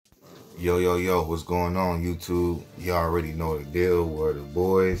Yo, yo, yo, what's going on, YouTube? You already know the deal. We're the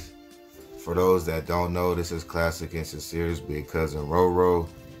boys. For those that don't know, this is Classic and Cinsere's big cousin Roro.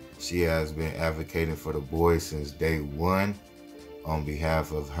 She has been advocating for the boys since day one on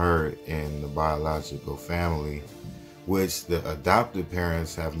behalf of her and the biological family, which the adoptive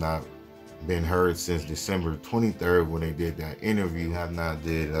parents have not been heard since December 23rd when they did that interview. Have not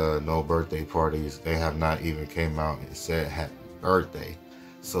did no birthday parties. They have not even came out and said happy birthday.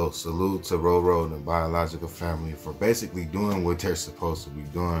 So salute to Roro and the biological family for basically doing what they're supposed to be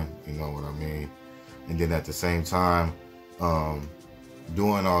doing, you know what I mean? And then at the same time,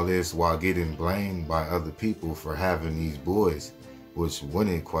 doing all this while getting blamed by other people for having these boys, which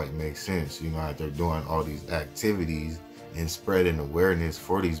wouldn't quite make sense, you know, like they're doing all these activities and spreading awareness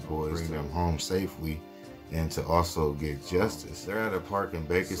for these boys, bring them home safely, and to also get justice. They're at a park in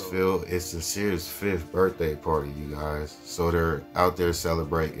Bakersfield. It's Cinsere's 5th birthday party, you guys. So they're out there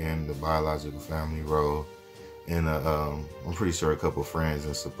celebrating the biological family role. And I'm pretty sure a couple friends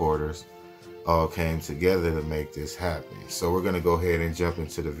and supporters all came together to make this happen. So we're gonna go ahead and jump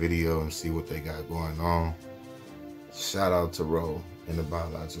into the video and see what they got going on. Shout out to Ro and the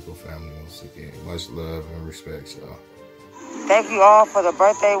biological family once again. Much love and respect, y'all. Thank you all for the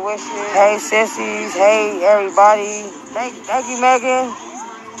birthday wishes. Hey, sissies. Hey, everybody. Thank you, Megan.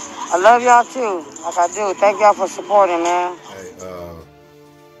 I love y'all, too. Like I do. Thank y'all for supporting, man. Hey,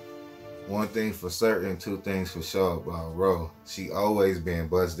 one thing for certain, two things for sure about Ro. She always been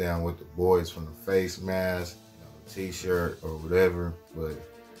buzzed down with the boys from the face mask, you know, t-shirt, or whatever.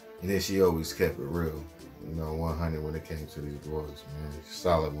 And then she always kept it real. You know, 100 when it came to these boys, man.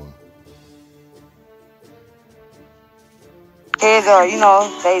 Solid one. Kids are, you know,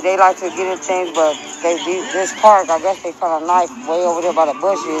 they like to get in things, but this park, I guess they found a knife way over there by the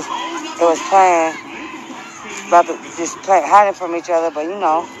bushes. They was playing, about to hiding from each other, but you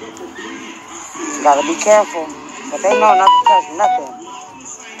know, you gotta be careful. But they know not to touch nothing.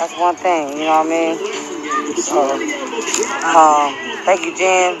 That's one thing, you know what I mean? So, thank you,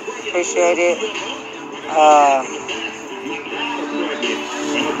 Jen. Appreciate it.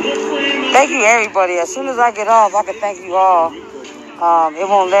 Thank you, everybody. As soon as I get off, I can thank you all. It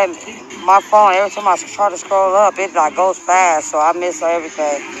won't let me, my phone, every time I try to scroll up, it like goes fast, so I miss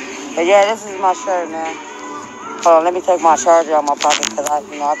everything. But yeah, this is my shirt, man. Hold on, let me take my charger out of my pocket, because I've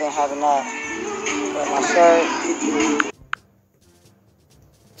been having that. But my shirt.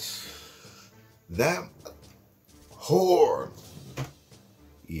 That whore.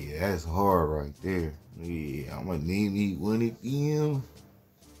 Yeah, that's hard right there. Yeah, I'm gonna need me one of them.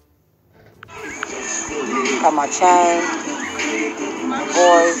 Got my chain, my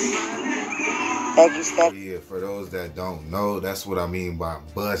boys. Thank you, Steph. Yeah, for those that don't know, that's what I mean by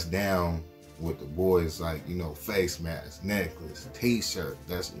bust down with the boys, like, you know, face mask, necklace, t-shirt.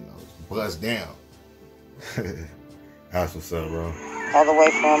 That's, you know, bust down. That's what's up, bro. All the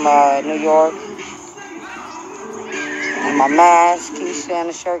way from New York. And my mask, Keisha, and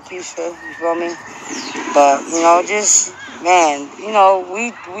the shirt, Keisha, you feel me? But, you know, just, man, you know,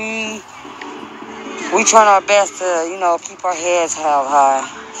 we trying our best to, you know, keep our heads held high.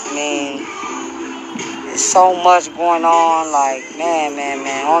 I mean, there's so much going on, like, man,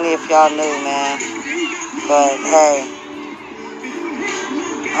 only if y'all knew, man. But, hey,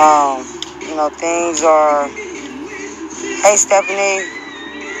 you know, things are, hey, Stephanie.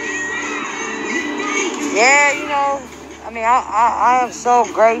 Yeah, you know, I mean, I am so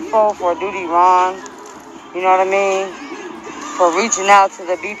grateful for Duty Ron, you know what I mean, for reaching out to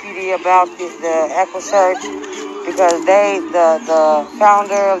the BPD about the Equusearch, because the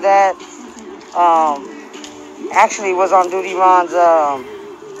founder of that, actually was on Duty Ron's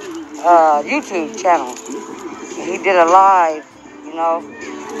YouTube channel. He did a live, you know,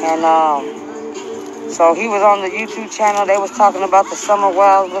 and so he was on the YouTube channel. They was talking about the Summer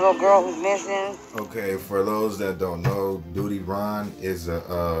Wells little girl who's missing. Okay, for those that don't know, Duty Ron is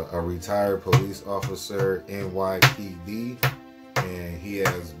a retired police officer, NYPD, and he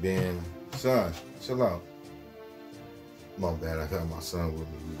has been, son, chill out. My bad, I got my son with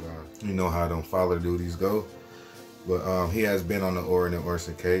me, you guys. You know how them father duties go. But he has been on the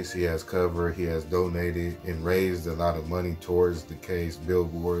Orson case. He has covered, he has donated and raised a lot of money towards the case,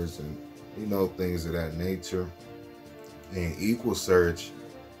 billboards, and, you know, things of that nature. And Equusearch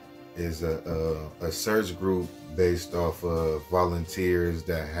is a search group based off of volunteers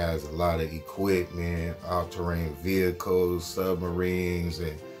that has a lot of equipment, all-terrain vehicles, submarines,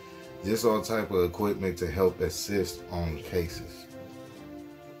 and just all type of equipment to help assist on cases.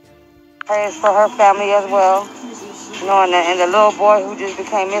 Prayers for her family as well. You know, and the little boy who just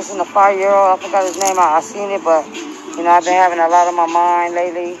became missing, the 5-year-old, I forgot his name, I seen it, but, you You know, I've been having a lot on my mind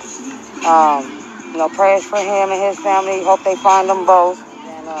lately. You know, prayers for him and his family. Hope they find them both.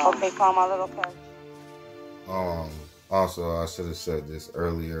 And hope they find my little cousin. Also, I should have said this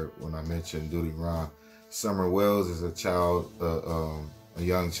earlier when I mentioned Duty Ron. Summer Wells is a child, a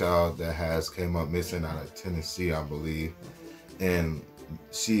young child that came up missing out of Tennessee, I believe. And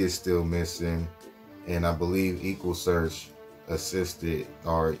she is still missing. And I believe Equusearch assisted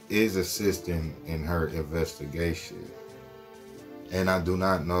or is assisting in her investigation. And I do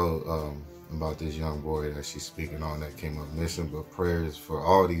not know about this young boy that she's speaking on that came up missing, but prayers for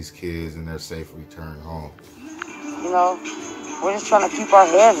all these kids and their safe return home. You know, we're just trying to keep our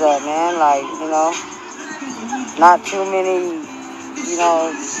heads up, man. Like, you know, not too many, you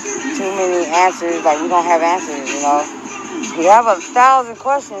know, too many answers. Like, we don't have answers, you know. We have 1,000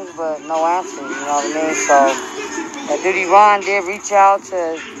 questions, but no answers, you know what I mean? So, Duty Ron did reach out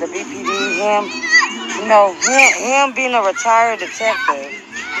to the BPD, you know, him being a retired detective,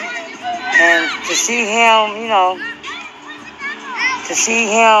 and to see him, you know,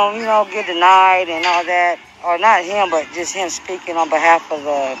 get denied and all that, or not him, but just him speaking on behalf of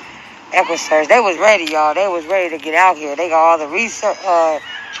the Equusearch. They was ready, y'all. They was ready to get out here. They got all the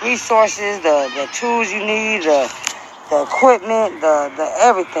resources, the tools you need, the equipment, the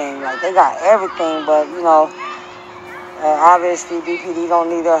everything. Like, they got everything, but, you know, obviously BPD don't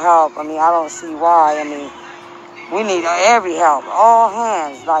need their help. I mean, I don't see why. I mean, we need every help, all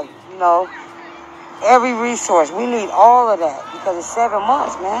hands, like, you know, every resource. We need all of that because it's 7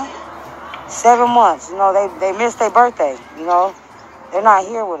 months, man. 7 months. You know, they missed their birthday, you know. They're not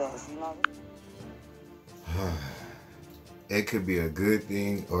here with us, you know. It could be a good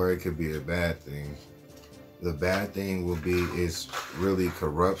thing or it could be a bad thing. The bad thing will be it's really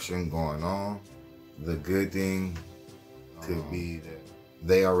corruption going on. The good thing could be that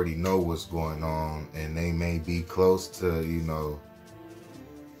they already know what's going on and they may be close to, you know,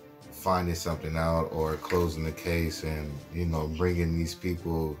 finding something out or closing the case and, you know, bringing these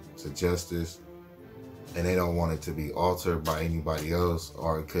people to justice, and they don't want it to be altered by anybody else,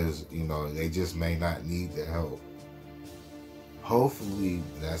 or because, you know, they just may not need the help. Hopefully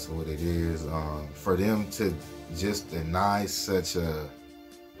that's what it is. For them to just deny such a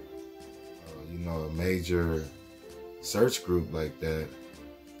you know, a major search group like that,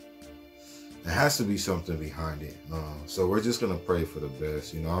 there has to be something behind it. So we're just gonna pray for the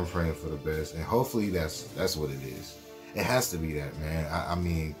best. You know, I'm praying for the best, and hopefully that's what it is. It has to be that, man. I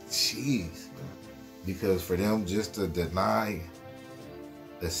mean, jeez, because for them just to deny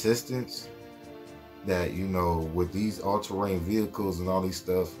assistance, that, you know, with these all-terrain vehicles and all these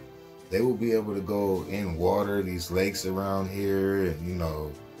stuff, they will be able to go in water, these lakes around here, and, you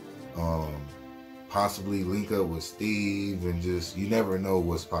know, possibly link up with Steve, and just, you never know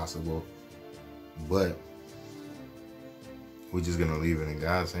what's possible. But we're just gonna leave it in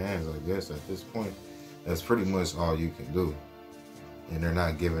God's hands, I guess. At this point, that's pretty much all you can do, and they're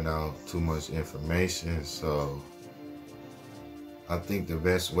not giving out too much information. So I think the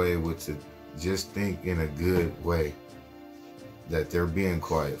best way would to just think in a good way that they're being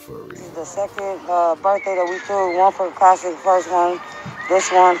quiet for a reason. The second birthday that we threw, one for Classic, first one,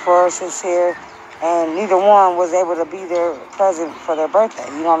 this one for Cinsere, and neither one was able to be there present for their birthday.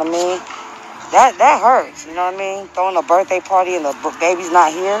 You know what I mean? That hurts, you know what I mean? Throwing a birthday party and the baby's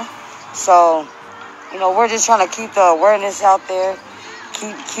not here. So, you know, we're just trying to keep the awareness out there.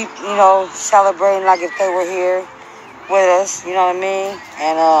 Keep, you know, celebrating like if they were here with us, you know what I mean?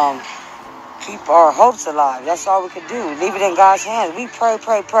 And keep our hopes alive. That's all we could do. Leave it in God's hands. We pray.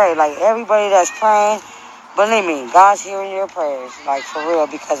 Like, everybody that's praying, believe me, God's hearing your prayers, like, for real,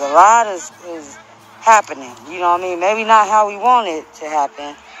 because a lot is happening. You know what I mean? Maybe not how we want it to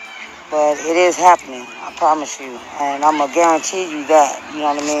happen, but it is happening, I promise you. And I'm going to guarantee you that, you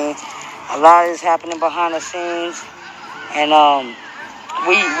know what I mean? A lot is happening behind the scenes. And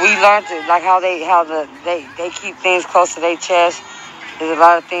we learned to, like, how they keep things close to their chest. There's a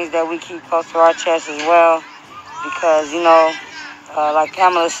lot of things that we keep close to our chest as well. Because, you know, like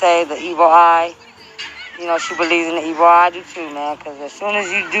Pamela said, the evil eye, you know, she believes in the evil eye. I do too, man. Because as soon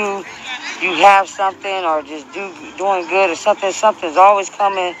as you have something, or just doing good, or something's always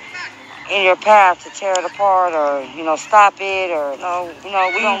coming in your path to tear it apart, or, you know, stop it, or, you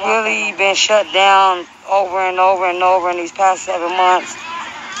know, we've really been shut down over and over in these past 7 months.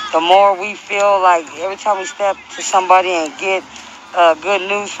 The more we feel like every time we step to somebody and get good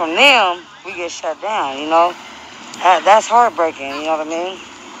news from them, we get shut down, you know. That's heartbreaking, you know what I mean?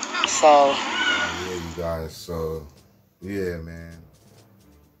 So yeah, you guys, so yeah, man,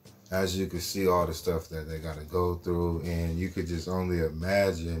 as you can see, all the stuff that they got to go through, and you could just only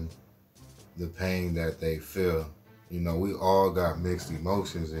imagine the pain that they feel. You know, we all got mixed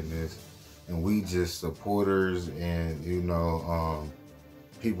emotions in this, and we just supporters and, you know,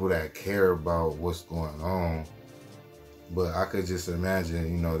 people that care about what's going on. But I could just imagine,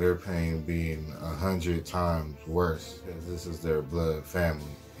 you know, their pain being 100 times worse, because this is their blood family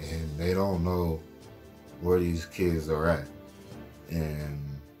and they don't know where these kids are at. And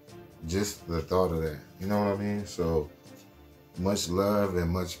just the thought of that, you know what I mean? So much love and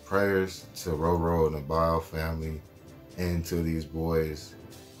much prayers to Roro and the Bio family and to these boys,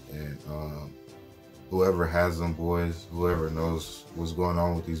 and whoever has them boys, whoever knows what's going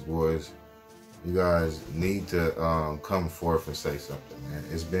on with these boys, you guys need to come forth and say something, man.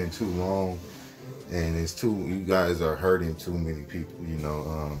 It's been too long, and you guys are hurting too many people, you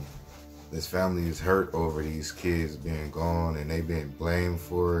know. This family is hurt over these kids being gone, and they've been blamed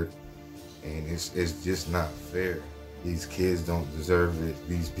for it, and it's just not fair. These kids don't deserve it.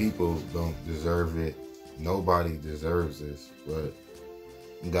 These people don't deserve it. Nobody deserves this, but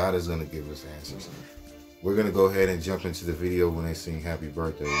God is gonna give us answers. We're gonna go ahead and jump into the video when they sing Happy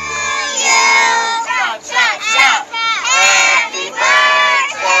Birthday.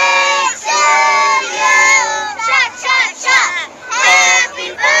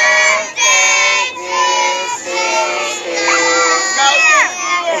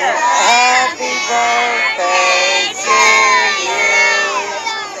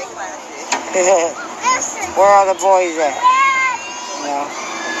 Where are the boys at? You know.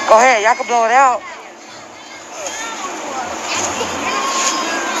 Go ahead, y'all can blow it out.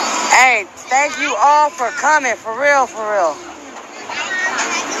 Hey, thank you all for coming, for real, for real.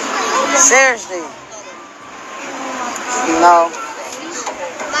 Seriously. You know.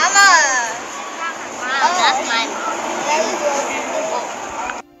 Mama. Oh, that's mine.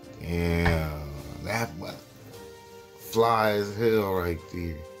 Yeah, that fly as hell right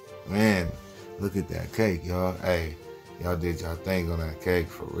there. Man, look at that cake, y'all. Hey, y'all did y'all thing on that cake,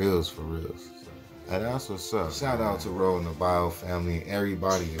 for reals, for reals. Hey, that's what's up. Shout out to Ro and the Bio family and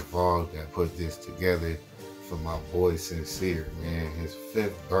everybody involved that put this together for my boy Cinsere, man. His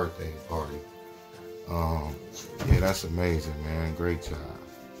 5th birthday party. Yeah, that's amazing, man. Great job.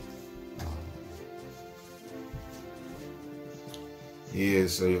 Yeah,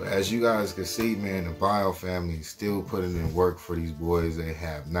 so as you guys can see, man, the Bio family is still putting in work for these boys. They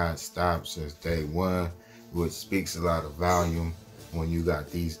have not stopped since day one, which speaks a lot of volume. When you got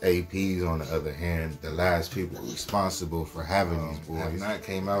these APs, on the other hand, the last people responsible for having these boys have not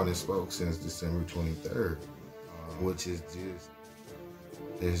came out and spoke since December 23rd, which is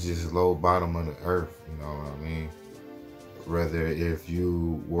just low bottom of the earth, you know what I mean? Whether if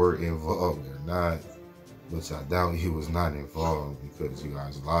you were involved or not, which I doubt he was not involved because you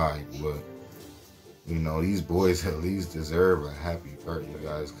guys lied, but you know, these boys at least deserve a happy birthday. You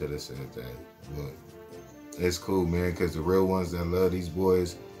guys could have said that, but it's cool, man, because the real ones that love these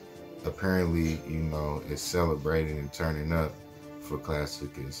boys apparently, you know, is celebrating and turning up for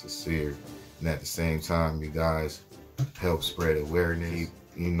Classic and Cinsere. And at the same time, you guys help spread awareness,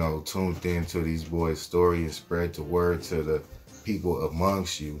 you know, tuned into these boys' story and spread the word to the people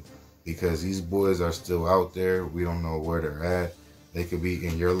amongst you. Because these boys are still out there. We don't know where they're at. They could be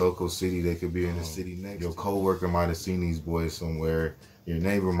in your local city. They could be in the city next. Your coworker might have seen these boys somewhere. Your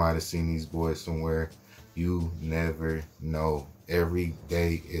neighbor might have seen these boys somewhere. You never know. Every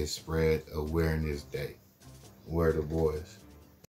day is Spread Awareness Day. Where are the boys?